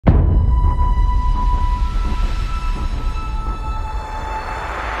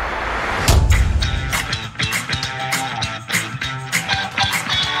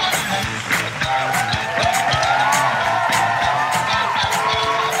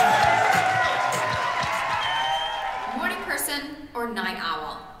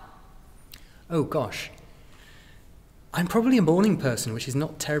Oh gosh. I'm probably a morning person, which is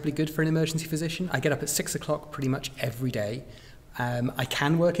not terribly good for an emergency physician. I get up at 6 o'clock pretty much every day. I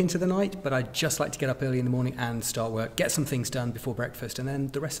can work into the night, but I'd just like to get up early in the morning and start work, get some things done before breakfast, and then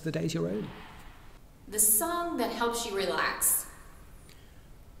the rest of the day is your own. The song that helps you relax.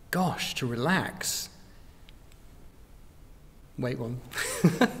 Gosh, to relax. Wait one.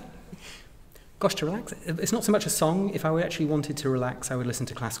 Gosh, to relax. It's not so much a song. If I actually wanted to relax, I would listen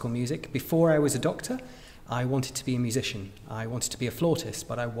to classical music. Before I was a doctor, I wanted to be a musician. I wanted to be a flautist,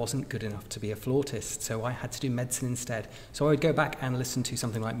 but I wasn't good enough to be a flautist, so I had to do medicine instead. So I would go back and listen to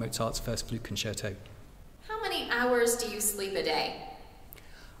something like Mozart's First Flute Concerto. How many hours do you sleep a day?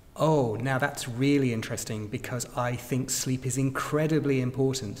 Oh, now that's really interesting because I think sleep is incredibly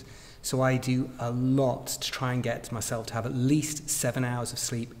important. So I do a lot to try and get myself to have at least 7 hours of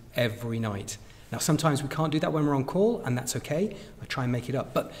sleep every night. Now, sometimes we can't do that when we're on call, and that's okay. I try and make it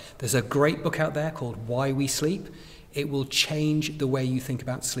up. But there's a great book out there called Why We Sleep. It will change the way you think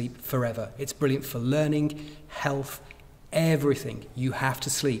about sleep forever. It's brilliant for learning, health, everything. You have to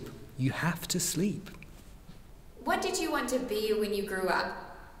sleep. You have to sleep. What did you want to be when you grew up?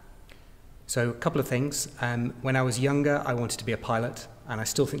 So a couple of things. When I was younger, I wanted to be a pilot, and I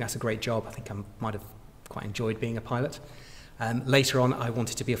still think that's a great job. I think I might have quite enjoyed being a pilot. Later on, I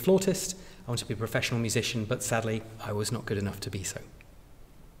wanted to be a flautist. I wanted to be a professional musician, but sadly, I was not good enough to be so.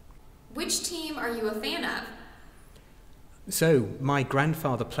 Which team are you a fan of? So, my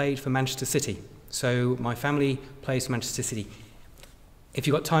grandfather played for Manchester City. So, my family plays for Manchester City. If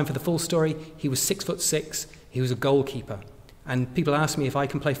you've got time for the full story, he was 6'6", he was a goalkeeper. And people ask me if I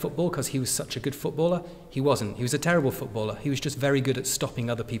can play football because he was such a good footballer. He wasn't. He was a terrible footballer. He was just very good at stopping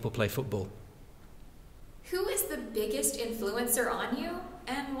other people play football. Who is the biggest influencer on you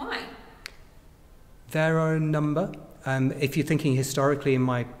and why? There are a number. If you're thinking historically in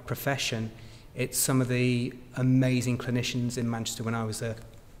my profession, it's some of the amazing clinicians in Manchester when I was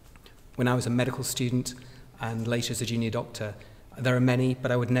a medical student and later as a junior doctor. There are many, but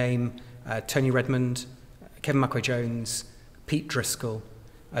I would name Tony Redmond, Kevin McRae-Jones, Pete Driscoll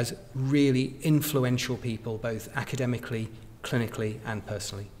as really influential people, both academically, clinically, and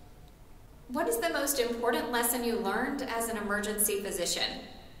personally. What is the most important lesson you learned as an emergency physician?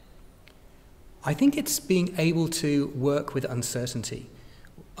 I think it's being able to work with uncertainty.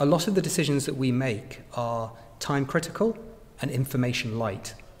 A lot of the decisions that we make are time critical and information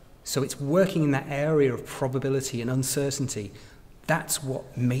light. So it's working in that area of probability and uncertainty. That's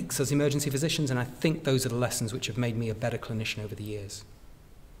what makes us emergency physicians, and I think those are the lessons which have made me a better clinician over the years.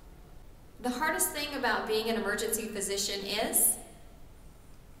 The hardest thing about being an emergency physician is?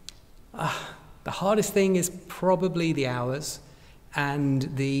 The hardest thing is probably the hours and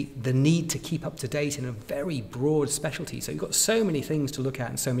the need to keep up to date in a very broad specialty. So you've got so many things to look at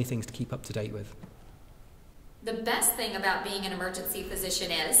and so many things to keep up to date with. The best thing about being an emergency physician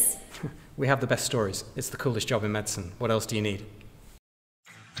is? We have the best stories. It's the coolest job in medicine. What else do you need?